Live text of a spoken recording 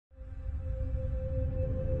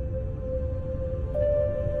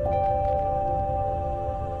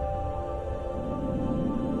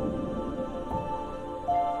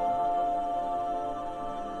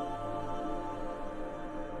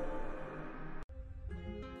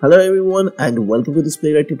Hello everyone and welcome to this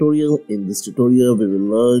Playwright tutorial. In this tutorial we will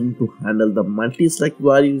learn to handle the multi-select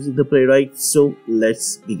value using the Playwright. So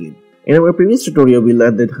let's begin. In our previous tutorial we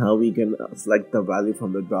learned that how we can select the value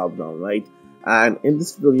from the drop down, right? And in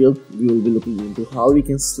this tutorial we will be looking into how we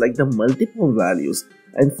can select the multiple values.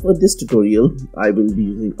 And for this tutorial I will be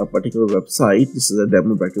using a particular website. This is a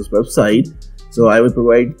demo practice website. So I will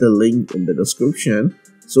provide the link in the description.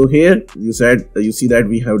 So here you see that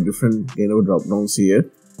we have different kind of drop downs here.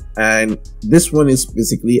 And this one is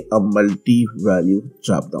basically a multi-value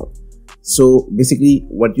drop down. So basically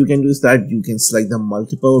what you can do is that you can select the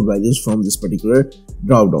multiple values from this particular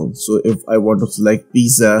drop down. So if I want to select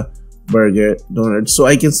pizza, burger, donut, so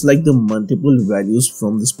I can select the multiple values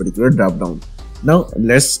from this particular drop down. Now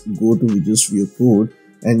let's go to Visual Studio Code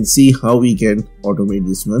and see how we can automate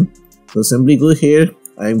this one. So simply go here.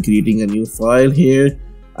 I am creating a new file here.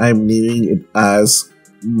 I am naming it as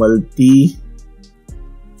multi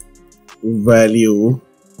value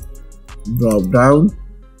dropdown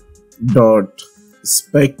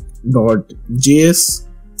 .spec.js,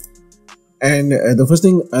 and the first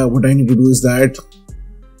thing what I need to do is that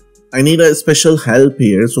I need a special help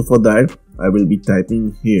here. So for that I will be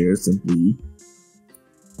typing here simply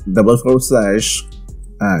 //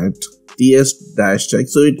 at ts-check.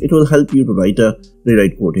 So it will help you to write a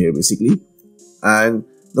rewrite code here basically. And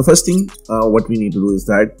the first thing what we need to do is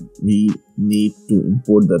that we need to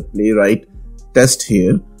import the Playwright test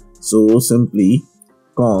here. So simply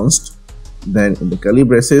const, then in the curly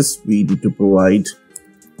braces we need to provide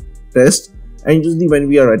test, and usually when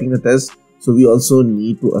we are writing the test, so we also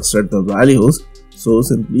need to assert the values. So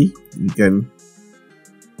simply you can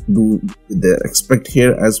do the expect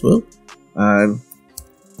here as well, and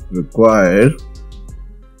require,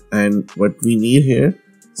 and what we need here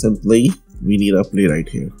simply we need a Playwright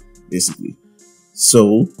here basically.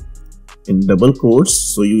 So in double quotes,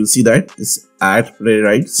 so you will see that it's at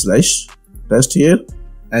Playwright /test here,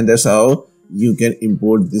 and that's how you can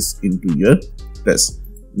import this into your test.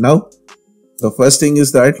 Now the first thing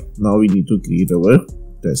is that now we need to create our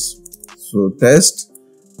test. So test,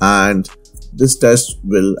 and this test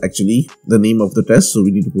will actually the name of the test, so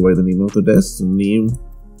we need to provide the name of the test. So name,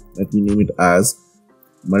 let me name it as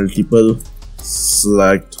multiple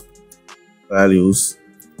select values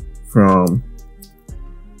from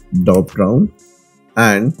Dropdown.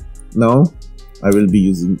 And now I will be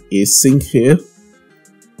using async here,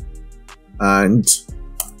 and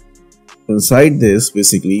inside this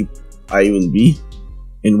basically I will be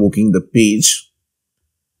invoking the page,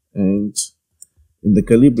 and in the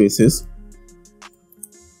curly braces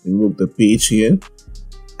invoke the page here.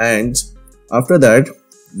 And after that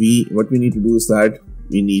what we need to do is that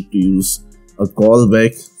we need to use a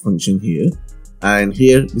callback function here, and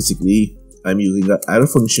here basically I'm using the arrow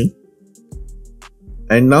function.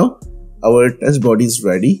 And now our test body is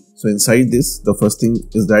ready. So inside this the first thing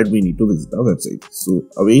is that we need to visit our website. So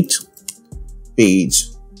await page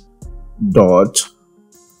dot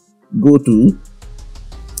go to.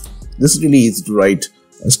 This is really easy to write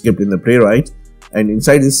a script in the Playwright, and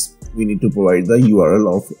inside this we need to provide the URL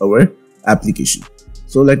of our application.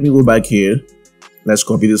 So let me go back here. Let's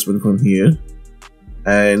copy this one from here,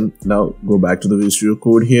 and now go back to the Visual Studio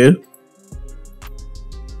Code here,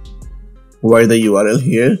 provide the URL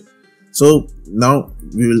here. So now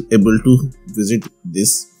we will able to visit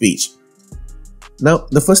this page. Now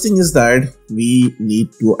the first thing is that we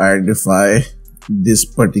need to identify this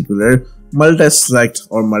particular multi-select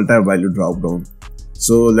or multi-value dropdown.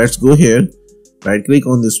 So let's go here, right click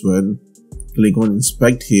on this one, click on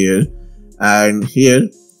inspect here, and here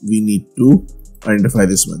we need to identify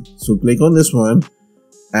this one. So click on this one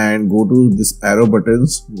and go to this arrow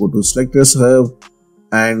buttons, go to selectors hub,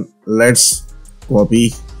 and let's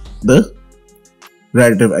copy the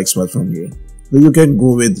relative XPath from here. So you can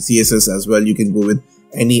go with CSS as well, you can go with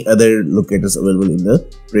any other locators available in the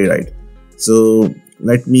Playwright. So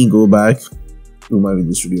let me go back to my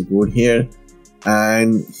Visual Studio Code here,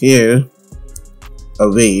 and here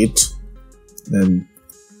await then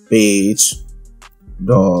page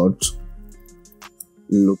dot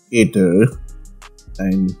locator,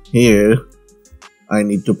 and here I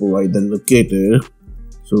need to provide the locator.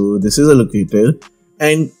 So this is a locator,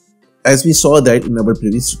 and as we saw that in our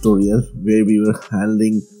previous tutorial where we were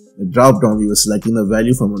handling the drop down, we were selecting the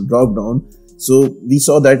value from a drop down. So we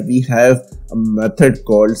saw that we have a method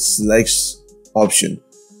called select option.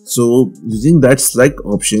 So using that select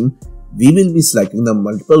option we will be selecting the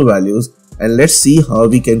multiple values, and let's see how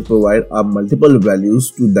we can provide our multiple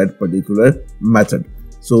values to that particular method.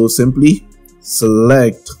 So simply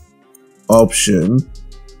select option,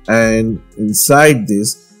 and inside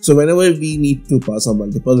this So whenever we need to pass on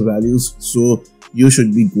multiple values, so you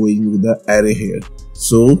should be going with the array here.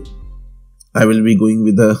 So I will be going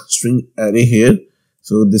with the string array here.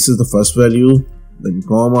 So this is the first value, then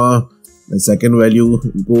comma, the second value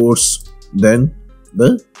in quotes, then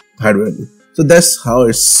the third value. So that's how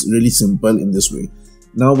it's really simple in this way.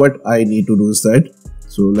 Now what I need to do is that,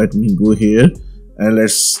 so let me go here and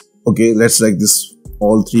let's select this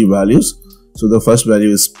all three values. So the first value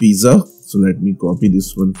is pizza. So let me copy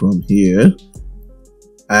this one from here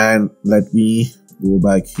and let me go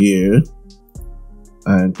back here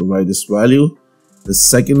and provide this value. The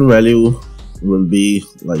second value will be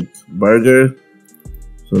like burger.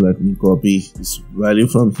 So let me copy this value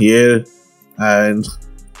from here and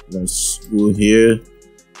let's go here.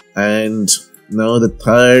 And now the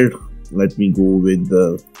third, let me go with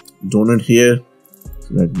the donut here.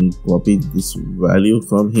 So let me copy this value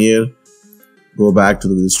from here, go back to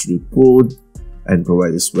the Visual Studio Code and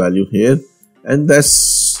provide this value here, and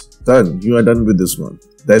that's done. You are done with this one.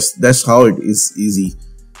 That's how it is easy.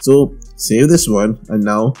 So save this one and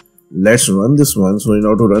now let's run this one. So in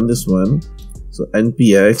order to run this one, so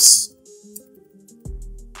npx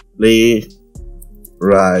playwright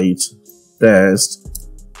test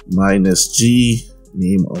 -g,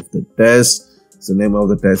 name of the test. So name of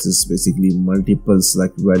the test is basically multiple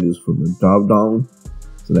select values from the Dropdown.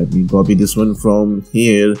 So let me copy this one from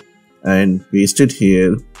here and paste it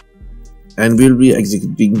here, and we'll be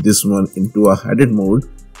executing this one into a headed mode.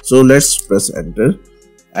 So let's press enter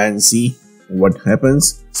and see what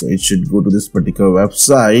happens. So it should go to this particular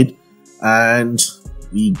website and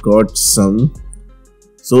we got some,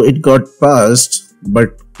 so it got passed,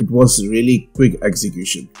 but it was really quick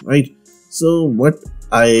execution, right? So what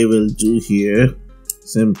I will do here,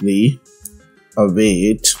 simply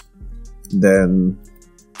await, then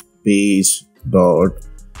page dot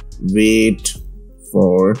wait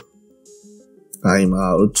for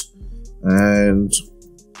timeout, and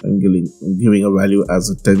I'm giving a value as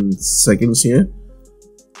a 10 seconds here,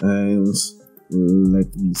 and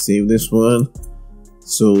let me save this one.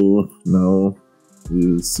 So now we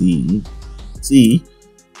will see,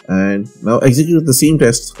 and now execute the same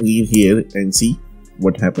test again here and see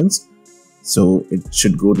what happens. So it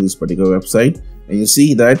should go to this particular website and you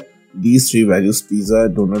see that these three values, pizza,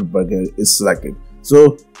 donut, burger, is selected.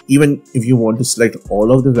 So even if you want to select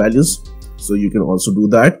all of the values, so you can also do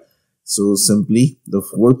that. So simply the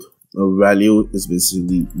fourth value is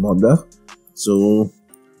basically mother. So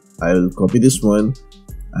I will copy this one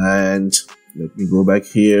and let me go back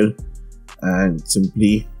here and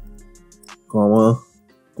simply comma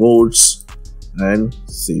quotes and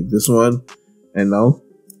save this one. And now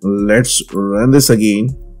let's run this again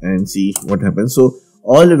and see what happens. So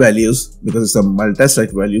all the values, because it's a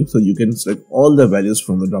multi-select value, so you can select all the values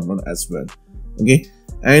from the dropdown as well. Okay,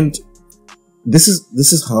 and this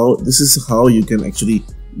is how you can actually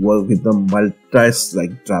work with the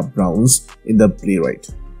multi-select dropdowns in the Playwright.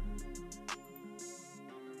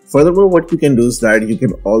 Furthermore, what you can do is that you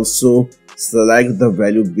can also select the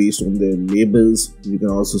value based on their labels. You can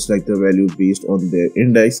also select the value based on their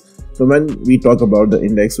index. So when we talk about the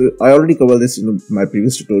index, I already covered this in my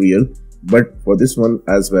previous tutorial, but for this one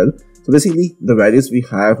as well. So basically the values we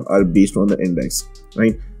have are based on the index,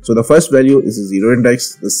 right? So the first value is a 0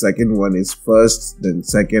 index, the second one is first, then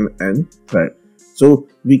second and third. So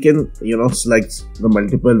we can, select the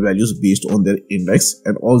multiple values based on their index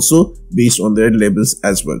and also based on their labels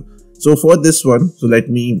as well. So for this one, so let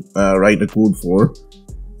me write a code for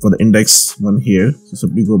the index one here. So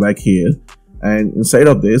simply go back here and inside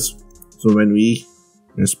of this, so when we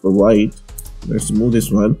let's remove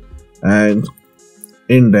this one and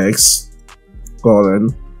index colon.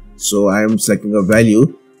 So I am selecting a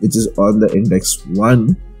value which is on the index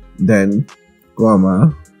 1, then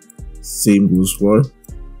comma, same goes for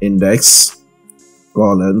index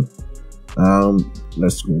colon,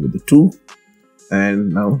 let's go with the 2, and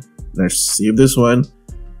now let's save this one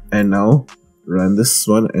and now run this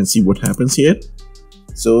one and see what happens here.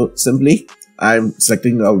 So simply I'm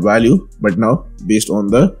selecting a value, but now based on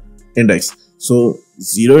the index. So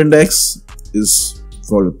 0 index is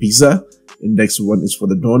for the pizza, index 1 is for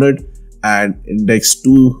the donut, and index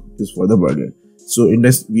 2 is for the burger. So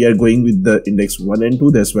index, we are going with the index 1 and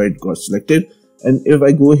 2, that's why it got selected. And if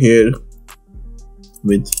I go here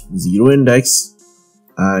with 0 index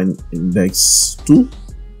and index 2,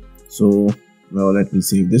 so now let me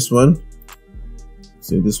save this one,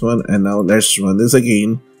 and now let's run this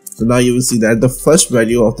again. So now you will see that the first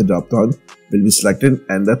value of the dropdown will be selected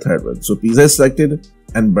and the third one. So pizza is selected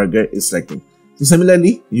and burger is selected. So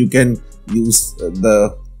similarly, you can use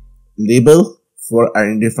the label for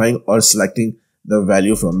identifying or selecting the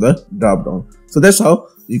value from the drop down. So that's how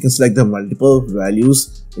you can select the multiple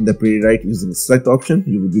values in the Playwright using the select option.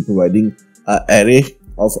 You will be providing an array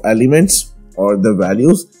of elements or the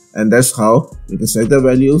values, and that's how you can select the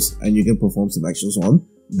values and you can perform some actions on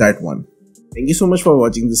that one. Thank you so much for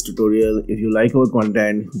watching this tutorial. If you like our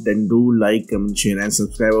content, then do like, comment, share and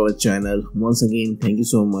subscribe our channel. Once again, thank you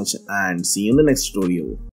so much and see you in the next tutorial.